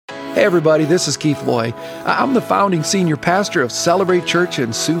Hey everybody, this is Keith Loy. I'm the founding senior pastor of Celebrate Church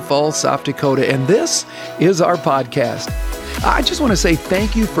in Sioux Falls, South Dakota, and this is our podcast. I just want to say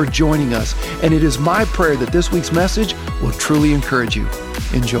thank you for joining us, and it is my prayer that this week's message will truly encourage you.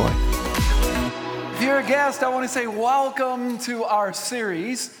 Enjoy. If you're a guest, I want to say welcome to our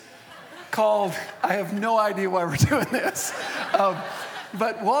series called, I have no idea why we're doing this,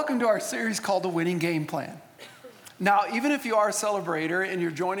 but welcome to our series called The Winning Game Plan. Now, even if you are a celebrator and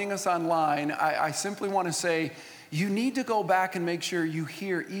you're joining us online, I simply want to say you need to go back and make sure you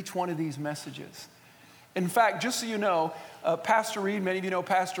hear each one of these messages. In fact, just so you know, Pastor Reed, many of you know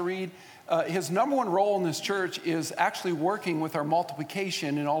Pastor Reed, his number one role in this church is actually working with our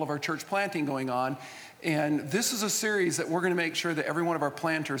multiplication and all of our church planting going on. And this is a series that we're going to make sure that every one of our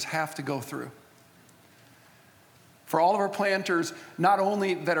planters have to go through. For all of our planters, not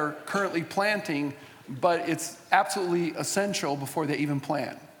only that are currently planting, but it's absolutely essential before they even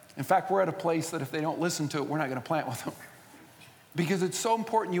plant. In fact, we're at a place that if they don't listen to it, we're not going to plant with them. Because it's so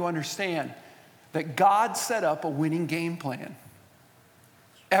important you understand that God set up a winning game plan.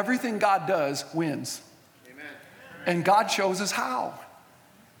 Everything God does wins. Amen. And God shows us how.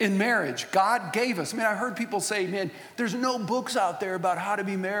 In marriage, God gave us. I heard people say, man, there's no books out there about how to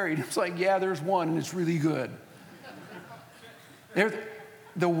be married. It's like, yeah, there's one, and it's really good.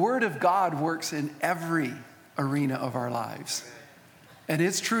 The Word of God works in every arena of our lives. And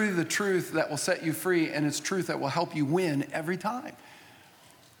it's truly the truth that will set you free, and it's truth that will help you win every time.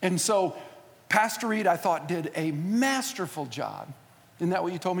 And so, Pastor Reed, I thought, did a masterful job. Isn't that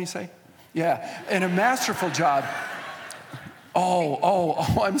what you told me to say? Yeah, and a masterful job.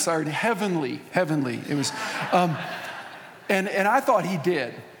 I'm sorry, heavenly. It was, and I thought he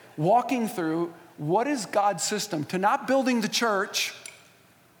did. Walking through what is God's system to not building the church,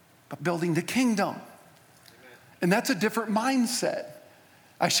 but building the kingdom. Amen. And that's a different mindset.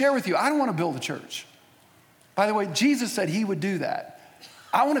 I share with you, I don't want to build a church. By the way, Jesus said he would do that.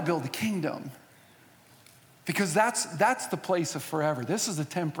 I want to build the kingdom because that's the place of forever. This is a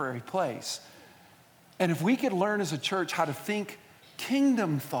temporary place. And if we could learn as a church how to think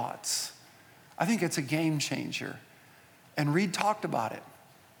kingdom thoughts, I think it's a game changer. And Reed talked about it.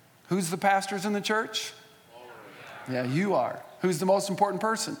 Who's the pastors in the church? Yeah, you are. Who's the most important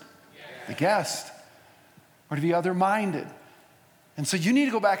person? The guest, or to be other-minded. And so you need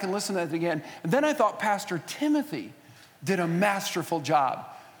to go back and listen to that again. And then I thought Pastor Timothy did a masterful job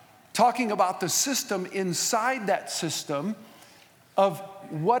talking about the system inside that system of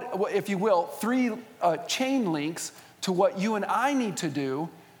what, if you will, three chain links to what you and I need to do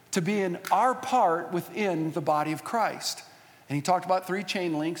to be in our part within the body of Christ. And he talked about three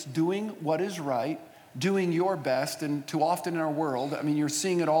chain links: doing what is right, doing your best, and too often in our world, you're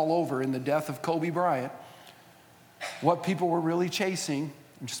seeing it all over in the death of Kobe Bryant. What people were really chasing,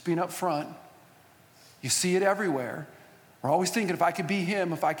 and just being up front, you see it everywhere. We're always thinking, if I could be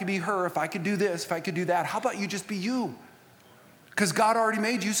him, if I could be her, if I could do this, if I could do that, how about you just be you? Because God already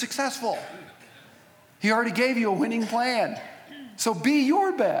made you successful. He already gave you a winning plan. So be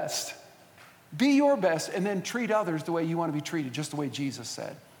your best. Be your best, and then treat others the way you want to be treated, just the way Jesus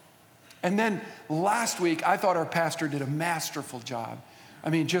said. And then last week, I thought our pastor did a masterful job.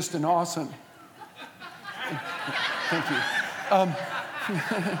 Just an awesome. Thank you.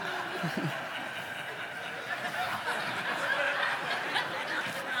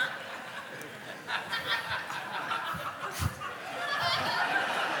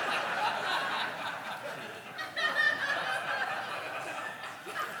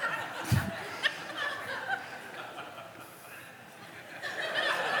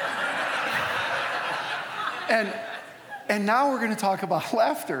 And now we're going to talk about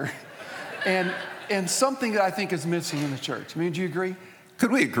laughter and something that I think is missing in the church. Do you agree?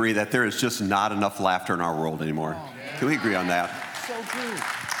 Could we agree that there is just not enough laughter in our world anymore? Can we agree on that? So good.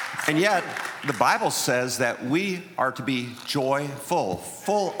 And yet, the Bible says that we are to be joyful,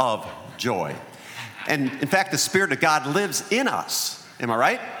 full of joy. And in fact, the Spirit of God lives in us. Am I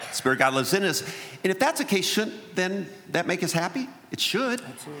right? The Spirit of God lives in us. And if that's the case, shouldn't then that make us happy? It should.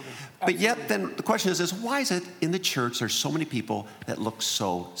 Absolutely. But yet then the question is why is it in the church there's so many people that look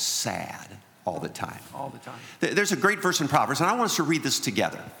so sad all the time? All the time. There's a great verse in Proverbs, and I want us to read this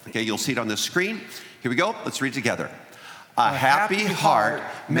together. Okay, you'll see it on the screen. Here we go. Let's read together. A happy heart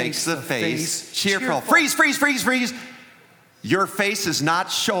makes the face cheerful. Freeze. Your face is not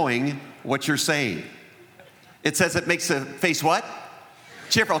showing what you're saying. It says it makes the face what?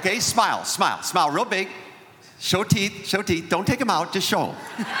 Cheerful. Okay, smile real big. Show teeth. Don't take them out, just show them.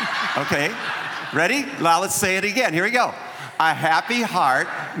 Okay, ready? Now let's say it again. Here we go. A happy heart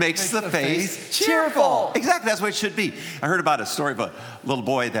makes the face cheerful. Exactly, that's what it should be. I heard about a story of a little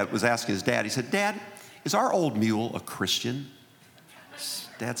boy that was asking his dad. He said, "Dad, is our old mule a Christian?"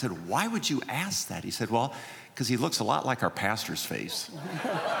 Dad said, "Why would you ask that?" He said, "Well, because he looks a lot like our pastor's face."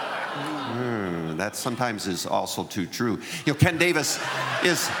 That sometimes is also too true. You know, Ken Davis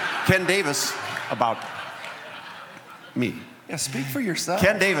about me. Yeah, speak for yourself.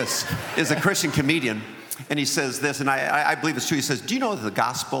 Ken Davis is a Christian comedian, and he says this, and I believe it's true. He says, "Do you know that the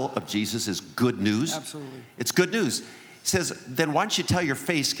gospel of Jesus is good news?" Absolutely. It's good news. He says, "Then why don't you tell your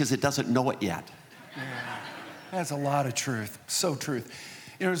face because it doesn't know it yet?" Yeah. That's a lot of truth. So truth.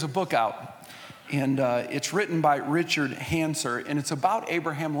 You know, there's a book out, and it's written by Richard Hanser, and it's about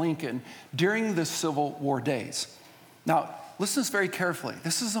Abraham Lincoln during the Civil War days. Now, listen to this very carefully.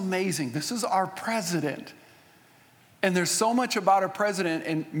 This is amazing. This is our president. And there's so much about our president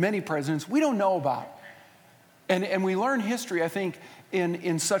and many presidents we don't know about. And we learn history, I think,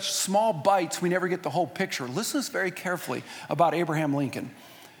 in such small bites, we never get the whole picture. Listen to this very carefully about Abraham Lincoln.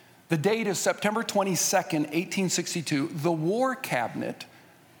 The date is September 22nd, 1862. The War Cabinet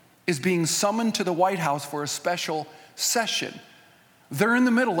is being summoned to the White House for a special session. They're in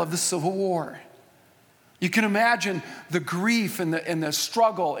the middle of the Civil War. You can imagine the grief and the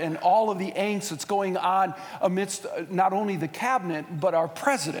struggle and all of the angst that's going on amidst not only the cabinet, but our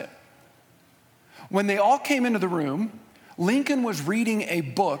president. When they all came into the room, Lincoln was reading a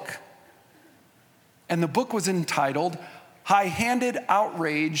book, and the book was entitled High-Handed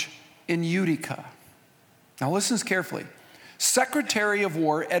Outrage in Utica. Now listen carefully. Secretary of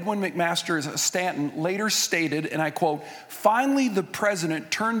War Edwin McMaster Stanton later stated, and I quote, "Finally the president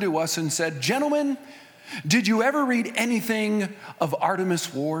turned to us and said, 'Gentlemen, did you ever read anything of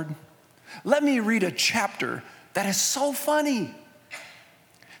Artemus Ward? Let me read a chapter that is so funny.'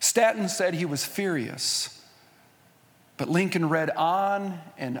 Stanton said he was furious, but Lincoln read on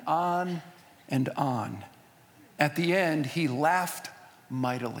and on and on. At the end, he laughed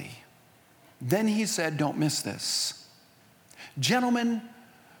mightily. Then he said, 'Don't miss this. Gentlemen,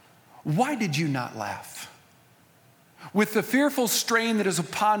 why did you not laugh? With the fearful strain that is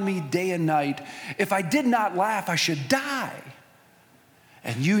upon me day and night, if I did not laugh, I should die.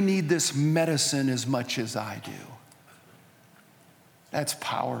 And you need this medicine as much as I do.'" That's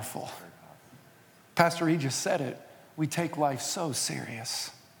powerful. Pastor E just said it. We take life so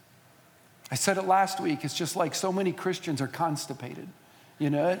serious. I said it last week. It's just like so many Christians are constipated, you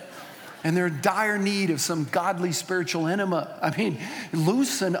know? And they're in dire need of some godly spiritual enema. I mean,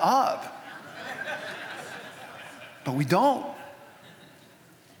 loosen up. But we don't.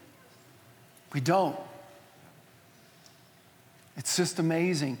 We don't. It's just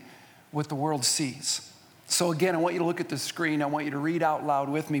amazing what the world sees. So again, I want you to look at the screen. I want you to read out loud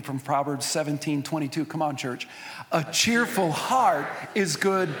with me from Proverbs 17:22. Come on, church. A cheerful heart is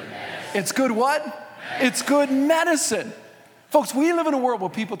good. It's good what? It's good medicine. Folks, we live in a world where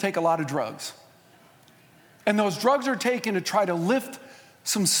people take a lot of drugs. And those drugs are taken to try to lift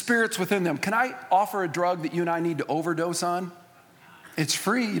some spirits within them. Can I offer a drug that you and I need to overdose on? It's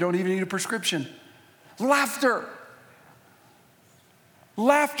free. You don't even need a prescription. Laughter.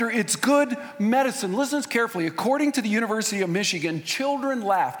 Laughter, it's good medicine. Listen carefully. According to the University of Michigan, children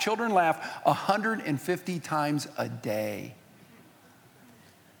laugh 150 times a day.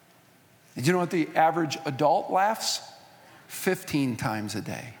 Did you know what the average adult laughs? 15 times a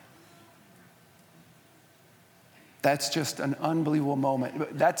day. That's just an unbelievable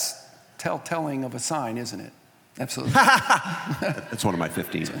moment. That's telling of a sign, isn't it? Absolutely. That's one of my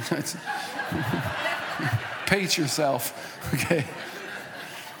 15. Pace yourself, okay?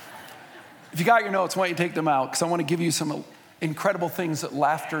 If you got your notes, why don't you take them out? Because I want to give you some incredible things that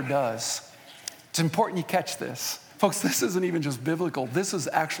laughter does. It's important you catch this. Folks, this isn't even just biblical. This is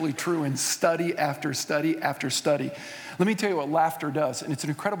actually true in study after study after study. Let me tell you what laughter does, and it's an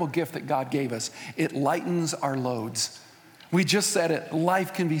incredible gift that God gave us. It lightens our loads. We just said it.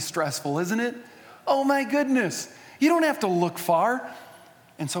 Life can be stressful, isn't it? Oh my goodness. You don't have to look far.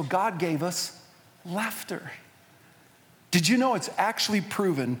 And so God gave us laughter. Did you know it's actually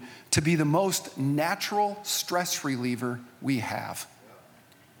proven to be the most natural stress reliever we have?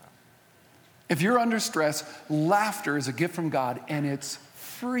 If you're under stress, laughter is a gift from God, and it's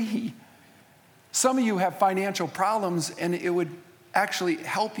free. Some of you have financial problems, and it would actually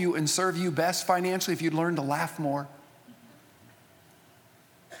help you and serve you best financially if you'd learn to laugh more.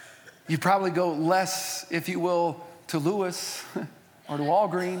 You'd probably go less, if you will, to Lewis or to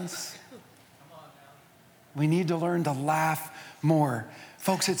Walgreens. We need to learn to laugh more.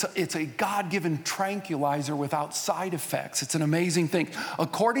 Folks, it's a God-given tranquilizer without side effects. It's an amazing thing.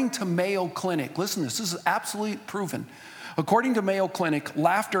 According to Mayo Clinic, listen to this is absolutely proven. According to Mayo Clinic,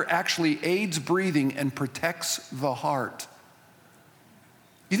 laughter actually aids breathing and protects the heart.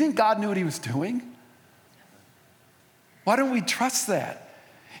 You think God knew what he was doing? Why don't we trust that?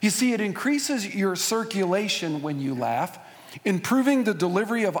 You see, it increases your circulation when you laugh, improving the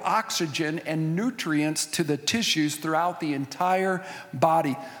delivery of oxygen and nutrients to the tissues throughout the entire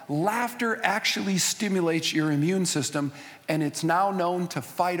body. Laughter actually stimulates your immune system, and it's now known to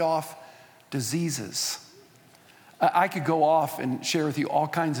fight off diseases. I could go off and share with you all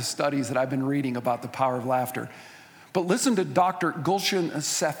kinds of studies that I've been reading about the power of laughter. But listen to Dr. Gulshan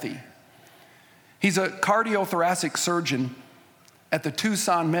Sethi. He's a cardiothoracic surgeon at the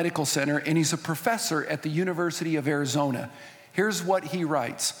Tucson Medical Center, and he's a professor at the University of Arizona. Here's what he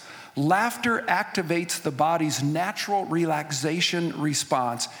writes. Laughter activates the body's natural relaxation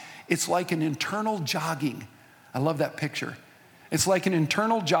response. It's like an internal jogging. I love that picture. It's like an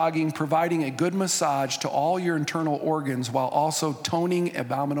internal jogging, providing a good massage to all your internal organs while also toning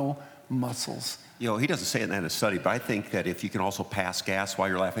abdominal muscles. You know, he doesn't say it in that study, but I think that if you can also pass gas while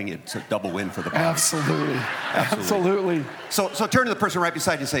you're laughing, it's a double win for the body. Absolutely. Absolutely. So turn to the person right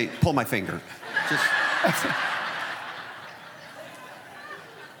beside you and say, pull my finger. Just...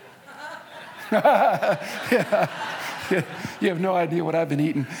 yeah. You have no idea what I've been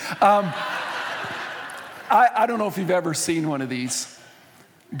eating. I don't know if you've ever seen one of these,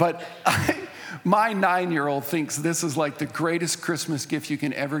 but my 9-year-old thinks this is like the greatest Christmas gift you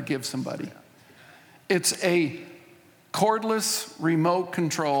can ever give somebody. It's a cordless remote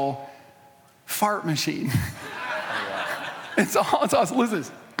control fart machine. It's awesome. Listen.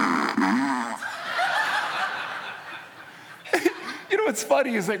 You know what's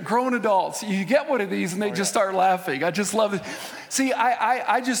funny is that grown adults, you get one of these and they just start laughing. I just love it. See,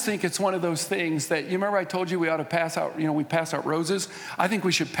 I just think it's one of those things that, you remember I told you we ought to pass out, we pass out roses? I think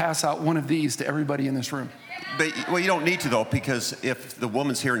we should pass out one of these to everybody in this room. But, well, you don't need to, though, because if the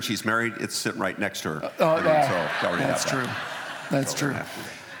woman's here and she's married, it's sitting right next to her. That's true. That's true.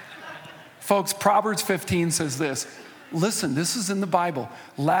 Folks, Proverbs 15 says this. Listen, this is in the Bible.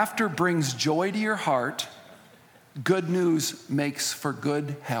 Laughter brings joy to your heart. Good news makes for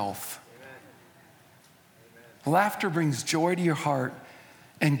good health. Amen. Laughter brings joy to your heart,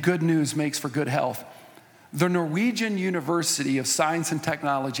 and good news makes for good health. The Norwegian University of Science and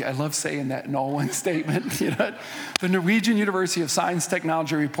Technology, I love saying that in all one statement. The Norwegian University of Science and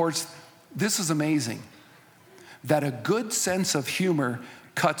Technology reports, this is amazing, that a good sense of humor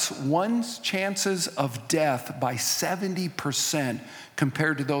cuts one's chances of death by 70%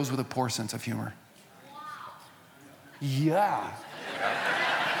 compared to those with a poor sense of humor. Yeah.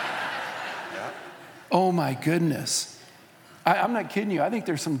 Oh my goodness. I'm not kidding you. I think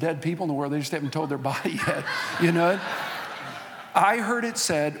there's some dead people in the world. They just haven't told their body yet. I heard it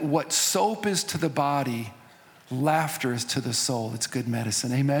said, what soap is to the body, laughter is to the soul. It's good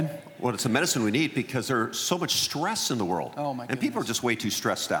medicine. Amen? Well, it's a medicine we need because there's so much stress in the world. Oh my goodness. And people are just way too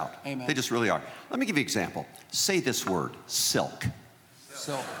stressed out. Amen. They just really are. Let me give you an example. Say this word, silk.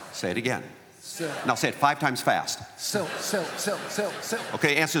 Silk. Say it again. Silk. Now say it 5 times fast. Silk, silk, silk, silk, silk.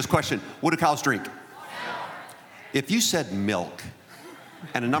 Okay, answer this question. What do cows drink? If you said milk,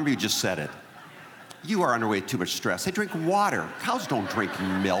 and a number you just said it, you are underway too much stress. They drink water. Cows don't drink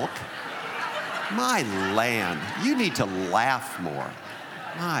milk. My land, you need to laugh more.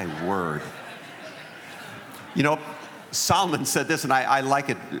 My word. Solomon said this, and I like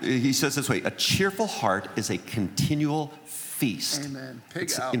it. He says this way, a cheerful heart is a continual feast. Amen.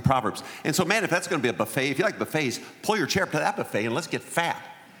 It's in Proverbs. And so, man, if that's going to be a buffet, if you like buffets, pull your chair up to that buffet and let's get fat.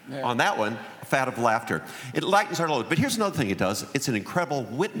 Yeah. On that one, fat of laughter. It lightens our load. But here's another thing it does. It's an incredible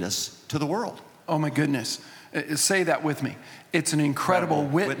witness to the world. Oh, my goodness. Say that with me. It's an incredible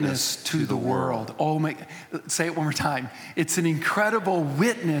witness to the world. Oh, my. Say it one more time. It's an incredible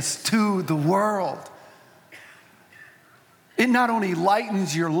witness to the world. It not only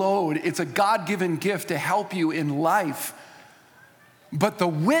lightens your load, it's a God-given gift to help you in life. But the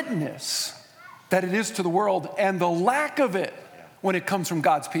witness that it is to the world and the lack of it when it comes from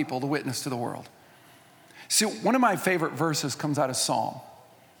God's people, the witness to the world. See, one of my favorite verses comes out of Psalm.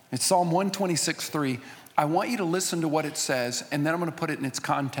 It's Psalm 126:3. I want you to listen to what it says, and then I'm going to put it in its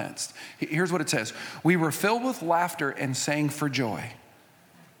context. Here's what it says. We were filled with laughter and sang for joy.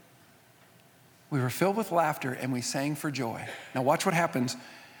 We were filled with laughter and we sang for joy. Now watch what happens.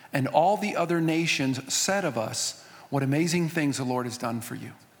 And all the other nations said of us, what amazing things the Lord has done for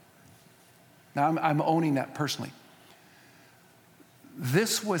you. Now I'm owning that personally.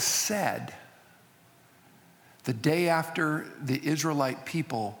 This was said the day after the Israelite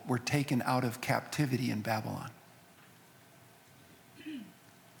people were taken out of captivity in Babylon.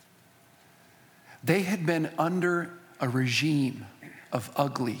 They had been under a regime of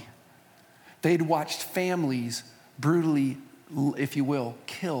ugly. They'd watched families brutally, if you will,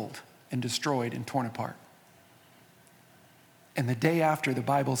 killed and destroyed and torn apart. And the day after, the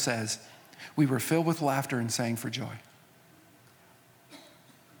Bible says, we were filled with laughter and sang for joy.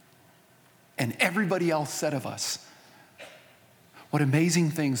 And everybody else said of us, what amazing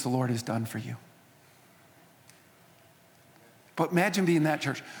things the Lord has done for you. But imagine being that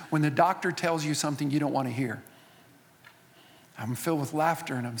church. When the doctor tells you something you don't want to hear, I'm filled with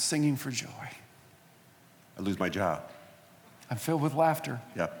laughter and I'm singing for joy. I lose my job. I'm filled with laughter.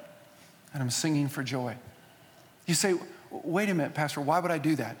 Yep. And I'm singing for joy. You say, wait a minute, Pastor, why would I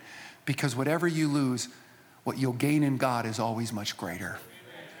do that? Because whatever you lose, what you'll gain in God is always much greater.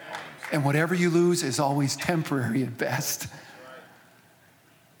 And whatever you lose is always temporary at best.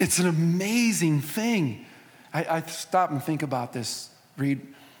 It's an amazing thing. I stop and think about this, Reed.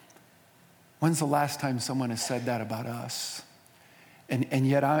 When's the last time someone has said that about us? And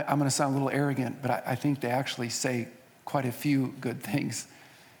yet I'm going to sound a little arrogant, but I think they actually say quite a few good things.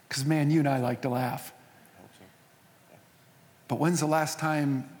 Because, man, you and I like to laugh. But when's the last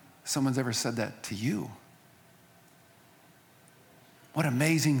time someone's ever said that to you? What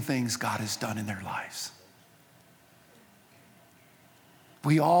amazing things God has done in their lives.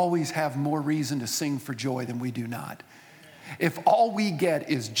 We always have more reason to sing for joy than we do not. If all we get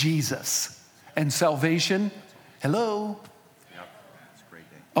is Jesus and salvation, hello? Yep. That's a great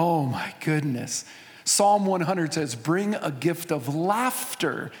day. Oh my goodness. Psalm 100 says, bring a gift of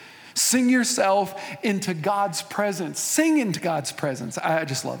laughter. Sing yourself into God's presence. Sing into God's presence. I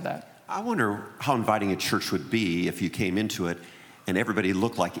just love that. I wonder how inviting a church would be if you came into it and everybody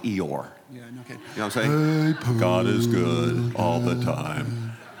looked like Eeyore. Yeah, no kidding. You know what I'm saying? God is good all the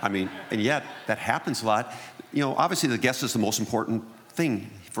time. I mean, and yet that happens a lot. You know, obviously the guest is the most important thing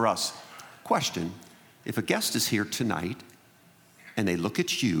for us. Question, if a guest is here tonight and they look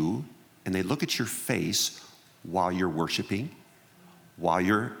at you and they look at your face while you're worshiping, while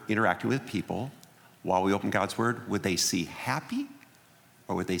you're interacting with people, while we open God's word, would they see happy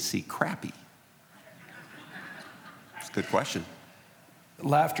or would they see crappy? It's a good question.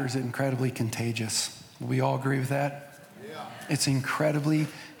 Laughter is incredibly contagious. We all agree with that? Yeah. It's incredibly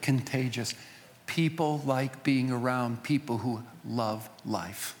contagious. People like being around people who love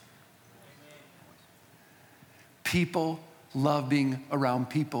life. People love being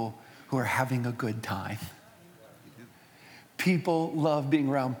around people who are having a good time. People love being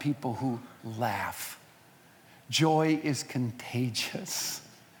around people who laugh. Joy is contagious.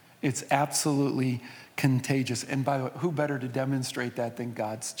 It's absolutely contagious. And by the way, who better to demonstrate that than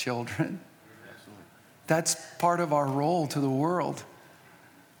God's children? That's part of our role to the world.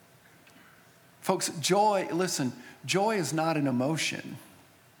 Folks, joy, listen, joy is not an emotion.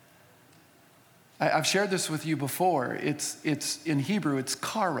 I've shared this with you before. It's in Hebrew, it's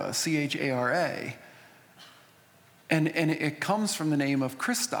chara, C-H-A-R-A. And it comes from the name of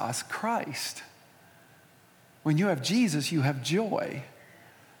Christos, Christ. When you have Jesus, you have joy.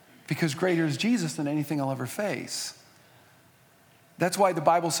 Because greater is Jesus than anything I'll ever face. That's why the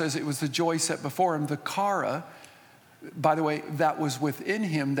Bible says it was the joy set before him, the chara, by the way, that was within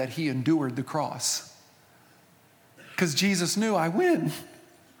him that he endured the cross. Because Jesus knew, I win.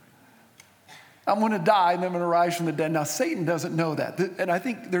 I'm going to die and I'm going to rise from the dead. Now, Satan doesn't know that. And I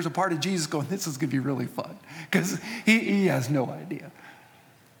think there's a part of Jesus going, this is going to be really fun. Because he has no idea.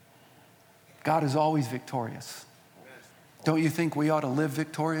 God is always victorious. Don't you think we ought to live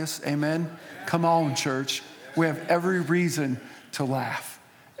victorious? Amen? Come on, church. We have every reason to laugh.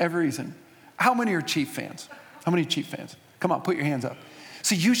 Every reason. How many are Chief fans? How many Chief fans? Come on, put your hands up.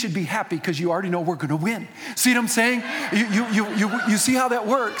 See, you should be happy because you already know we're going to win. See what I'm saying? You see how that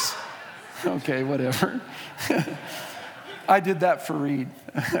works? Okay, whatever. I did that for Reed.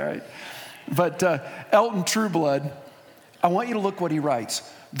 All right. But Elton Trueblood, I want you to look what he writes.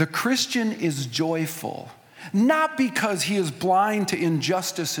 The Christian is joyful, not because he is blind to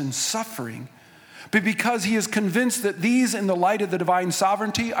injustice and suffering, but because he is convinced that these, in the light of the divine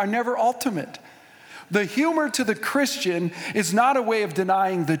sovereignty, are never ultimate. The humor to the Christian is not a way of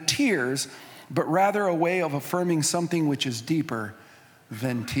denying the tears, but rather a way of affirming something which is deeper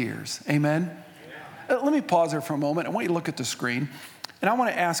than tears. Amen? Let me pause there for a moment. I want you to look at the screen, and I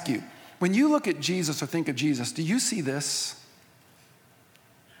want to ask you, when you look at Jesus or think of Jesus, do you see this?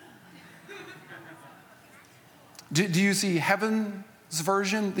 Do you see heaven's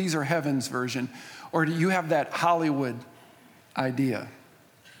version? These are heaven's version. Or do you have that Hollywood idea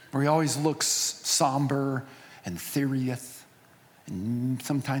where he always looks somber and serious and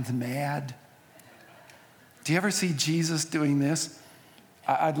sometimes mad? Do you ever see Jesus doing this?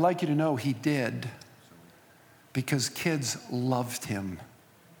 I'd like you to know he did. because kids loved him.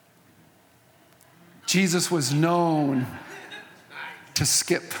 Jesus was known to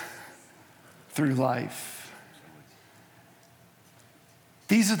skip through life.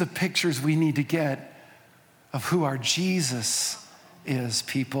 These are the pictures we need to get of who our Jesus is,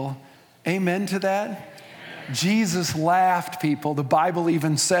 people. Amen to that? Jesus laughed, people. The Bible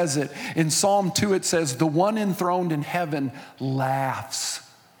even says it. In Psalm 2, it says, the one enthroned in heaven laughs.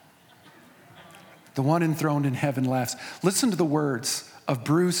 The one enthroned in heaven laughs. Listen to the words of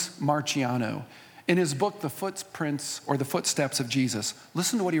Bruce Marciano. In his book, The Footprints or The Footsteps of Jesus,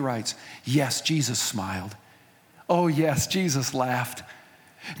 listen to what he writes. Yes, Jesus smiled. Oh, yes, Jesus laughed.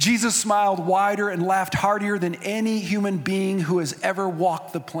 Jesus smiled wider and laughed heartier than any human being who has ever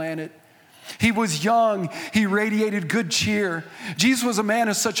walked the planet. He was young. He radiated good cheer. Jesus was a man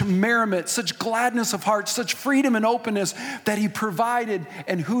of such merriment, such gladness of heart, such freedom and openness that he provided,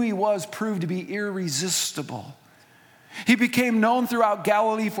 and who he was proved to be irresistible. He became known throughout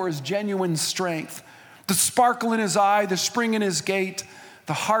Galilee for his genuine strength, the sparkle in his eye, the spring in his gait,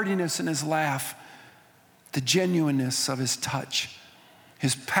 the heartiness in his laugh, the genuineness of his touch,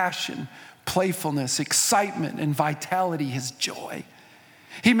 his passion, playfulness, excitement, and vitality, his joy.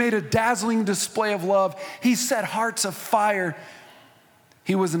 He made a dazzling display of love. He set hearts afire.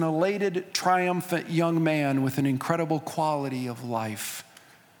 He was an elated, triumphant young man with an incredible quality of life.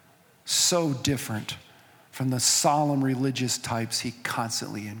 So different from the solemn religious types he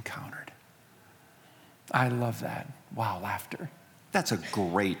constantly encountered. I love that. Wow, laughter. That's a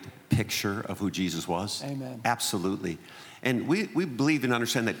great picture of who Jesus was. Amen. Absolutely. And we believe and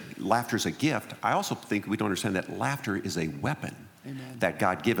understand that laughter is a gift. I also think we don't understand that laughter is a weapon. Amen. That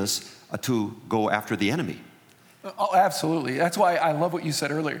God give us to go after the enemy. Oh, absolutely. That's why I love what you said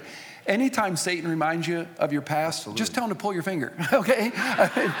earlier. Anytime Satan reminds you of your past, Absolutely. just tell him to pull your finger, okay?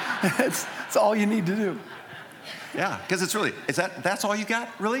 That's all you need to do. Yeah, because that's all you got?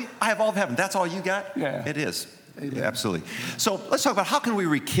 Really? I have all of heaven. That's all you got? Yeah. It is. Amen. Absolutely. So let's talk about how can we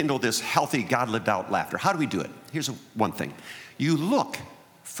rekindle this healthy, God-lived-out laughter? How do we do it? Here's one thing. You look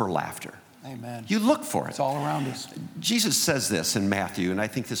for laughter. Amen. You look for it. It's all around us. Jesus says this in Matthew, and I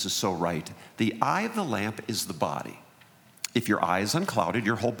think this is so right. The eye of the lamp is the body. If your eye is unclouded,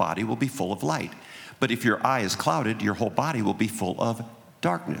 your whole body will be full of light. But if your eye is clouded, your whole body will be full of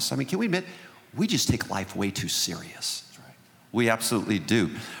darkness. I mean, can we admit, we just take life way too serious. That's right. We absolutely do.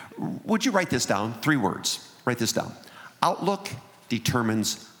 Would you write this down? 3 words. Write this down. Outlook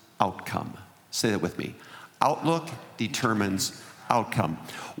determines outcome. Say that with me. Outlook determines outcome.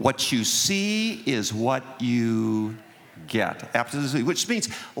 What you see is what you get. Absolutely. Which means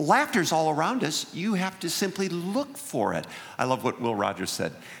laughter's all around us. You have to simply look for it. I love what Will Rogers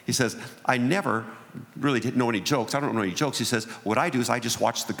said. He says, I never really didn't know any jokes. I don't know any jokes. He says, what I do is I just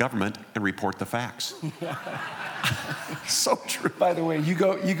watch the government and report the facts. So true. By the way, you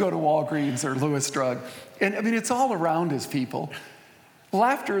go to Walgreens or Lewis Drug, and I mean, it's all around us, people.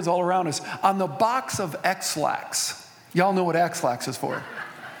 Laughter is all around us. On the box of X-Lax, y'all know what X-Lax is for.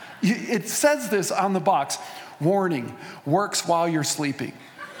 It says this on the box, warning, works while you're sleeping.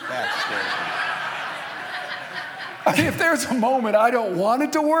 That's scary. I mean, if there's a moment I don't want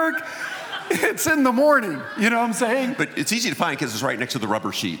it to work, it's in the morning. You know what I'm saying? But it's easy to find because it's right next to the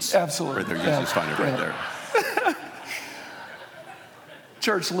rubber sheets. Absolutely. Right there. You just find it right there.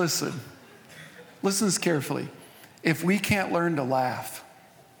 Church, listen. Listen carefully. If we can't learn to laugh,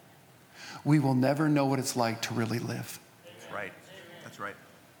 we will never know what it's like to really live. That's right. That's right.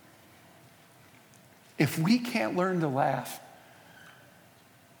 If we can't learn to laugh,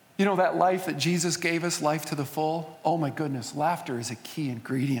 you know that life that Jesus gave us, life to the full? Oh my goodness, laughter is a key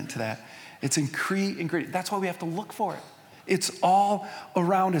ingredient to that. It's a key ingredient. That's why we have to look for it. It's all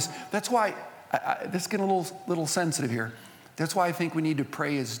around us. That's why, this is getting a little sensitive here. That's why I think we need to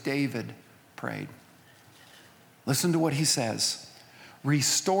pray as David prayed. Listen to what he says.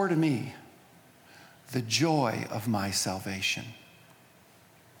 Restore to me the joy of my salvation.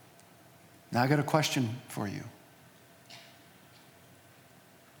 Now I got a question for you.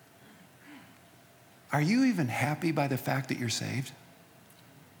 Are you even happy by the fact that you're saved?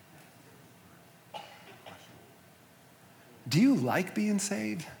 Do you like being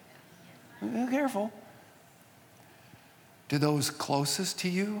saved? Be careful. Do those closest to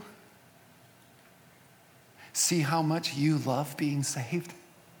you see how much you love being saved?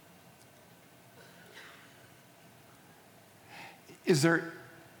 Is there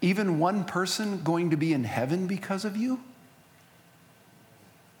even one person going to be in heaven because of you?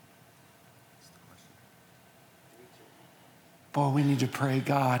 Boy, we need to pray,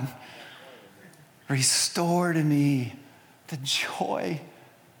 God, restore to me the joy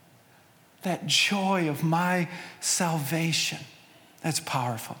that joy of my salvation. That's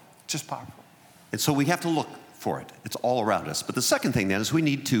powerful, just powerful. And so we have to look for it. It's all around us. But the second thing then is we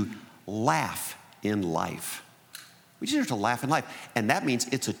need to laugh in life. We just have to laugh in life. And that means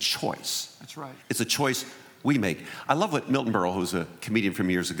it's a choice. That's right. It's a choice we make. I love what Milton Berle, who's a comedian from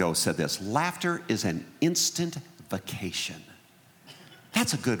years ago, said this: laughter is an instant vacation.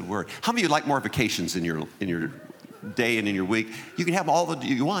 That's a good word. How many of you like more vacations in your day and in your week? You can have all that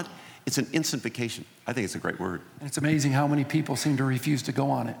you want. It's an instant vacation. I think it's a great word. And it's amazing how many people seem to refuse to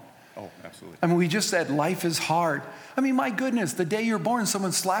go on it. Oh, absolutely. I mean, we just said life is hard. I mean, my goodness, the day you're born,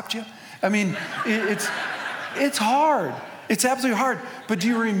 someone slapped you. I mean, it's hard. It's absolutely hard. But do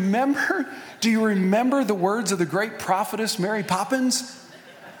you remember the words of the great prophetess Mary Poppins?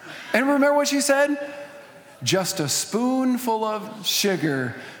 And remember what she said? Just a spoonful of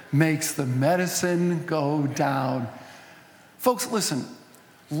sugar makes the medicine go down. Folks, listen,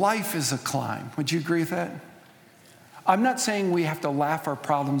 life is a climb. Would you agree with that? I'm not saying we have to laugh our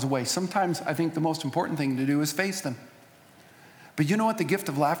problems away. Sometimes I think the most important thing to do is face them. But you know what the gift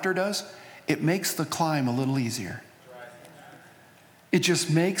of laughter does? It makes the climb a little easier. It just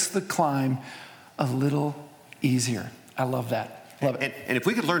makes the climb a little easier. I love that. Love it. And if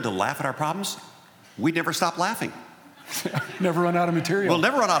we could learn to laugh at our problems, we'd never stop laughing. Never run out of material. We'll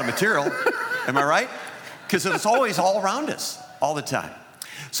never run out of material. Am I right? Because it's always all around us, all the time.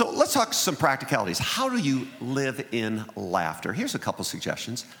 So let's talk some practicalities. How do you live in laughter? Here's a couple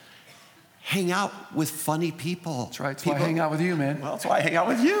suggestions. Hang out with funny people. That's right. That's why I hang out with you, man. Well, that's why I hang out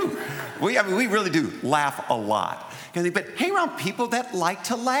with you. We really do laugh a lot. But hang around people that like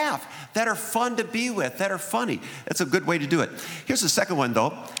to laugh, that are fun to be with, that are funny. That's a good way to do it. Here's the second one,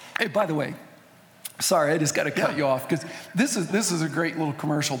 though. Hey, by the way, sorry, I just got to cut you off because this is a great little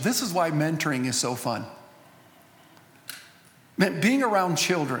commercial. This is why mentoring is so fun. Man, being around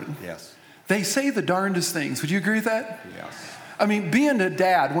children, yes, they say the darndest things. Would you agree with that? Yes. I mean, being a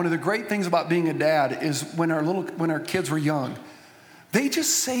dad, one of the great things about being a dad is when our kids were young, they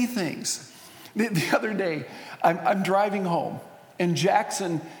just say things. The other day, I'm driving home, and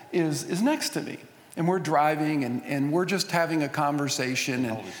Jackson is next to me. And we're driving, and we're just having a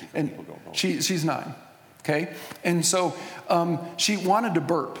conversation. And she's 9, okay? And so she wanted to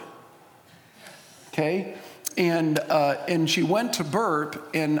burp, okay? And she went to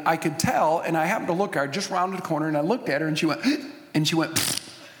burp, and I could tell, and I happened to look at her, just rounded the corner, and I looked at her, and she went,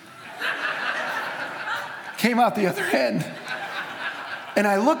 came out the other end. And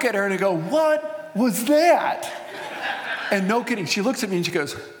I look at her, and I go, what was that? And no kidding, she looks at me, and she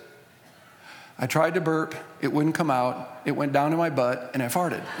goes, I tried to burp, it wouldn't come out, it went down to my butt, and I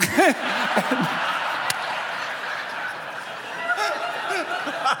farted.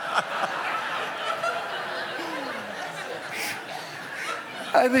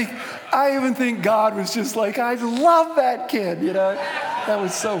 I even think God was just like, I love that kid, you know? That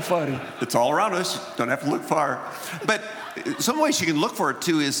was so funny. It's all around us. Don't have to look far. But some ways you can look for it,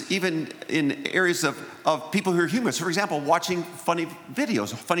 too, is even in areas of people who are humorous. For example, watching funny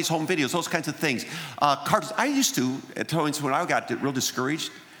videos, funny home videos, those kinds of things. Cartoons. I used to, at times when I got real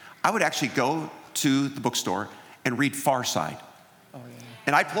discouraged, I would actually go to the bookstore and read Far Side. Oh, yeah.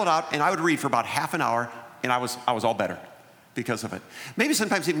 And I'd pull it out, and I would read for about half an hour, and I was all better because of it. Maybe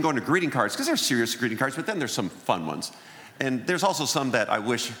sometimes even going to greeting cards, because there's serious greeting cards, but then there's some fun ones. And there's also some that I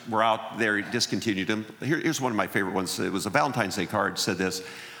wish were out there, discontinued them. Here's one of my favorite ones. It was a Valentine's Day card, said this: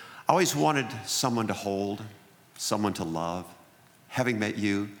 I always wanted someone to hold, someone to love. Having met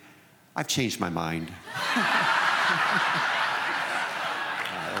you, I've changed my mind. That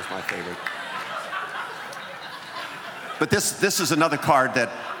was my favorite. But this is another card that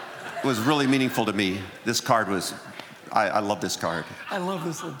was really meaningful to me. This card was, I love this card. I love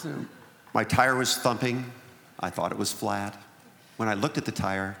this one too. My tire was thumping. I thought it was flat. When I looked at the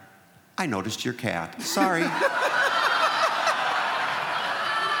tire, I noticed your cat. Sorry.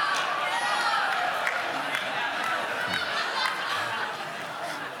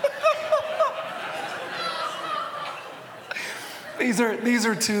 These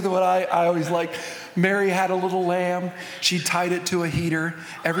are two that what I always like. Mary had a little lamb. She tied it to a heater.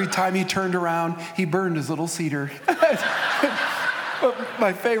 Every time he turned around, he burned his little cedar. But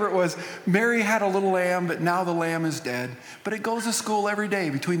my favorite was, Mary had a little lamb, but now the lamb is dead. But it goes to school every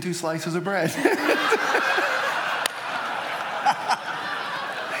day between 2 slices of bread.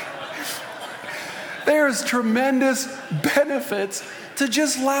 There's tremendous benefits to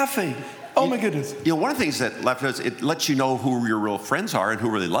just laughing. Oh my goodness. You know, one of the things that laughter does, it lets you know who your real friends are and who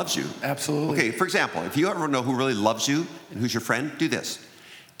really loves you. Absolutely. Okay, for example, if you ever know who really loves you and who's your friend, do this.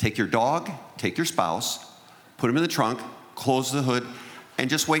 Take your dog, take your spouse, put them in the trunk, close the hood, and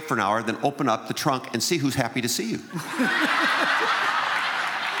just wait for an hour, then open up the trunk and see who's happy to see you.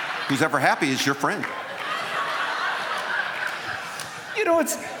 Who's ever happy is your friend. You know,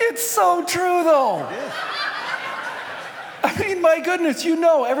 it's so true, though. It is. I mean, my goodness, you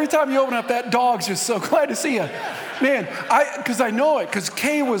know, every time you open up, that dog's just so glad to see you. Man, because I know it, because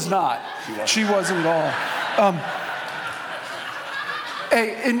Kay was not. She wasn't at all.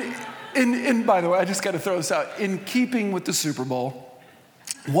 Hey, and by the way, I just got to throw this out. In keeping with the Super Bowl,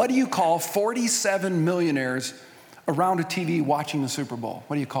 what do you call 47 millionaires around a TV watching the Super Bowl?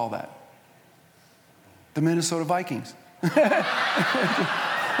 What do you call that? The Minnesota Vikings.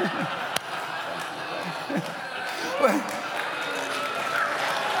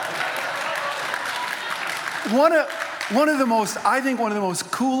 One of the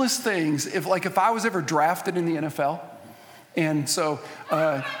most coolest things, if I was ever drafted in the NFL, and so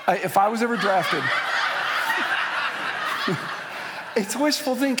if I was ever drafted, it's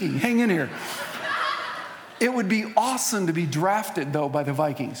wishful thinking, hang in here. It would be awesome to be drafted, though, by the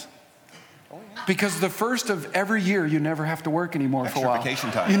Vikings. Because the first of every year, you never have to work anymore for a while. Extra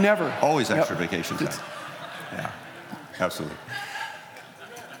vacation time. You never. Always extra vacation time. Yeah, absolutely.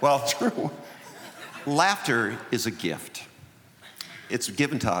 Well, True. Laughter is a gift. It's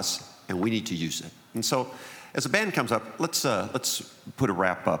given to us, and we need to use it. And so, as the band comes up, let's put a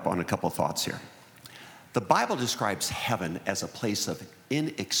wrap up on a couple of thoughts here. The Bible describes heaven as a place of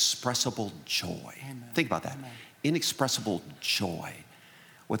inexpressible joy. Amen. Think about that. Amen. Inexpressible joy.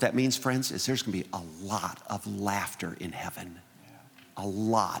 What that means, friends, is there's going to be a lot of laughter in heaven. Yeah. A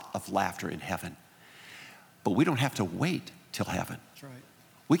lot of laughter in heaven. But we don't have to wait till heaven. That's right.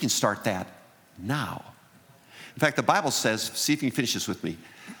 We can start that now. In fact, the Bible says, see if you can finish this with me,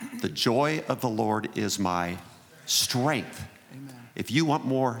 the joy of the Lord is my strength. Amen. If you want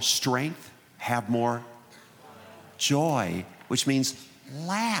more strength, have more joy, which means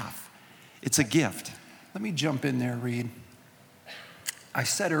laugh. It's a gift. Let me jump in there, Reed. I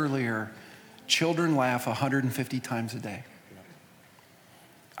said earlier, children laugh 150 times a day.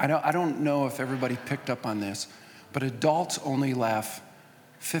 I don't know if everybody picked up on this, but adults only laugh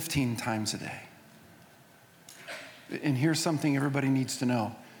 15 times a day. And here's something everybody needs to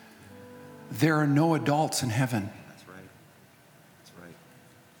know. There are no adults in heaven. That's right. That's right.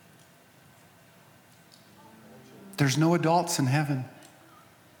 There's no adults in heaven.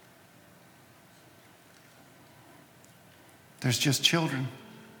 There's just children.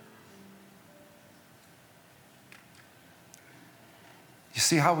 You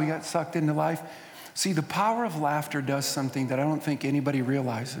see how we got sucked into life? See, the power of laughter does something that I don't think anybody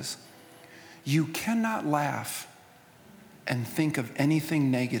realizes. You cannot laugh and think of anything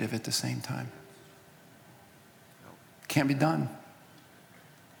negative at the same time. Can't be done.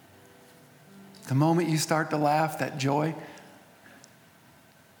 The moment you start to laugh, that joy,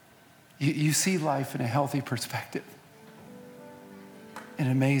 you see life in a healthy perspective. An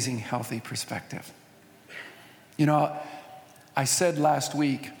amazing, healthy perspective. You know, I said last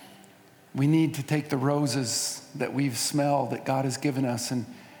week, we need to take the roses that we've smelled, that God has given us,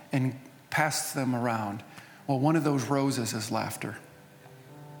 and pass them around. Well, one of those roses is laughter.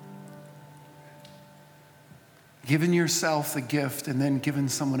 Giving yourself the gift and then giving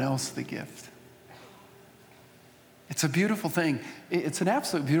someone else the gift. It's a beautiful thing. It's an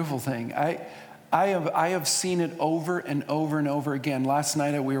absolute beautiful thing. I have seen it over and over and over again. Last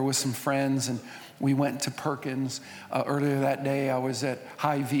night we were with some friends and we went to Perkins. Earlier that day I was at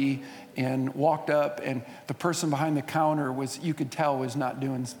Hy-Vee and walked up, and the person behind the counter you could tell was not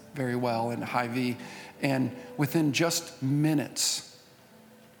doing very well in Hy-Vee. And within just minutes,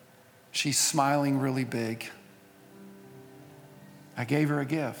 she's smiling really big. I gave her a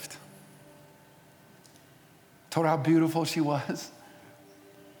gift. Told her how beautiful she was.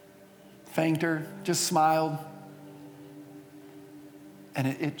 Thanked her, just smiled. And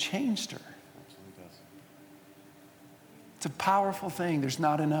it changed her. It's a powerful thing. There's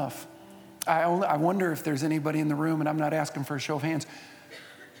not enough. I wonder if there's anybody in the room, and I'm not asking for a show of hands,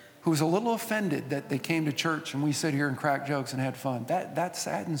 who's a little offended that they came to church and we sit here and crack jokes and had fun. That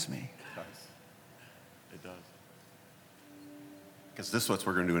saddens me. It does. Because this is what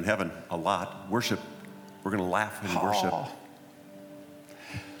we're going to do in heaven a lot. Worship. We're going to laugh and worship.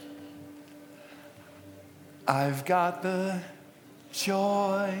 I've got the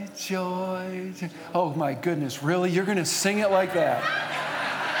joy, joy, joy. Oh my goodness, really? You're going to sing it like that?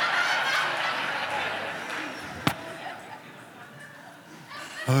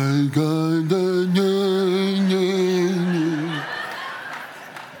 I got the joy.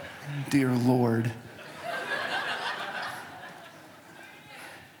 Dear Lord.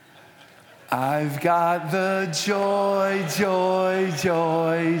 I've got the joy, joy,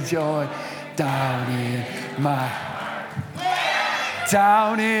 joy, joy down in my heart.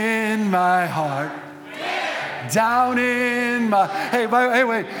 Down in my heart. Down in my... Hey,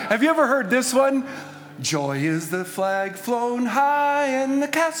 wait. Have you ever heard this one? Joy is the flag flown high in the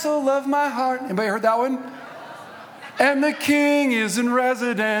castle of my heart. Anybody heard that one? And the king is in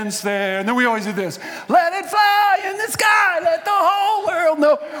residence there. And then we always do this. Let it fly in the sky. Let the whole world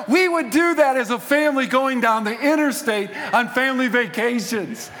know. We would do that as a family going down the interstate on family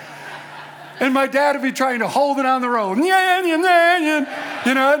vacations. And my dad would be trying to hold it on the road.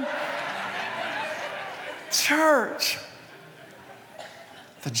 You know? Church.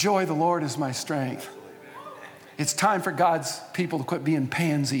 The joy of the Lord is my strength. It's time for God's people to quit being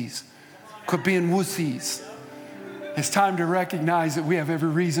pansies, quit being wussies. It's time to recognize that we have every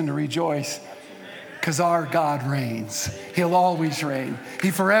reason to rejoice because our God reigns. He'll always reign.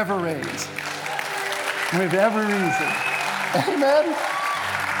 He forever reigns. We have every reason. Amen?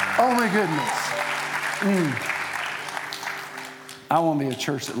 Oh my goodness. I want to be a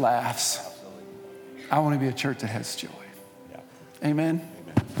church that laughs. I want to be a church that has joy. Amen?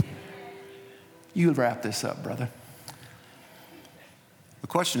 You wrap this up, brother. The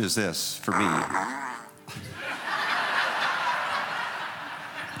question is this for me.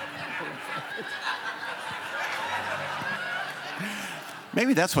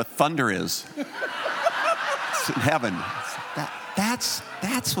 Maybe that's what thunder is. It's in heaven.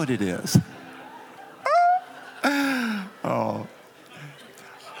 That's what it is. Oh.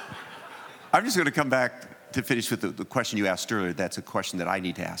 I'm just going to come back to finish with the question you asked earlier. That's a question that I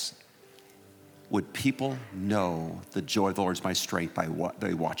need to ask. Would people know the joy of the Lord is my strength by what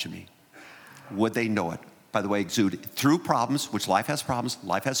they watching me? Would they know it? By the way, exude through problems, which life has problems,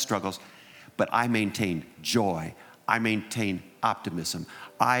 life has struggles, but I maintain joy. I maintain optimism.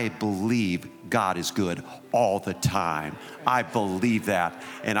 I believe God is good all the time. I believe that.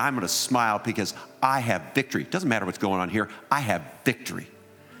 And I'm going to smile because I have victory. It doesn't matter what's going on here. I have victory.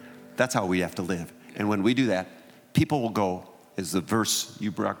 That's how we have to live. And when we do that, people will go, as the verse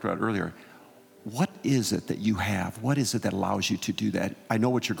you brought out earlier, what is it that you have? What is it that allows you to do that? I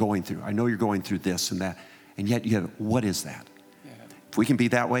know what you're going through. I know you're going through this and that. And yet you have, what is that? Yeah. If we can be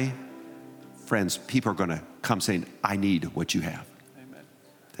that way, friends, people are going to come saying, I need what you have.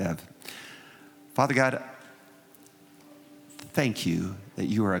 Amen. Father God, thank you that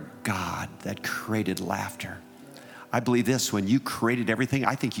you are a God that created laughter. I believe this, when you created everything,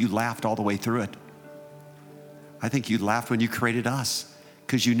 I think you laughed all the way through it. I think you laughed when you created us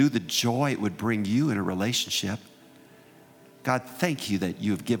because you knew the joy it would bring you in a relationship. God, thank you that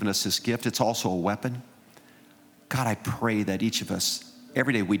you have given us this gift. It's also a weapon. God, I pray that each of us,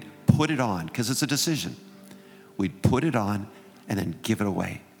 every day, we'd put it on, because it's a decision. We'd put it on and then give it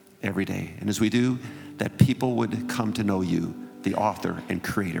away every day. And as we do, that people would come to know you, the author and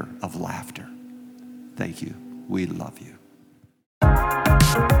creator of laughter. Thank you. We love you.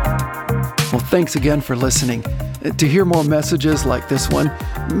 Well, thanks again for listening. To hear more messages like this one,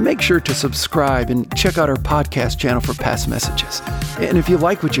 make sure to subscribe and check out our podcast channel for past messages. And if you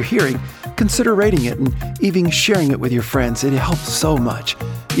like what you're hearing, consider rating it and even sharing it with your friends. It helps so much.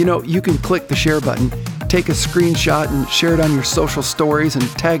 You know, you can click the share button, take a screenshot and share it on your social stories and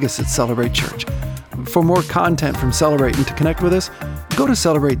tag us at Celebrate Church. For more content from Celebrate and to connect with us, go to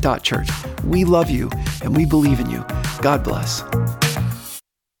celebrate.church. We love you and we believe in you. God bless.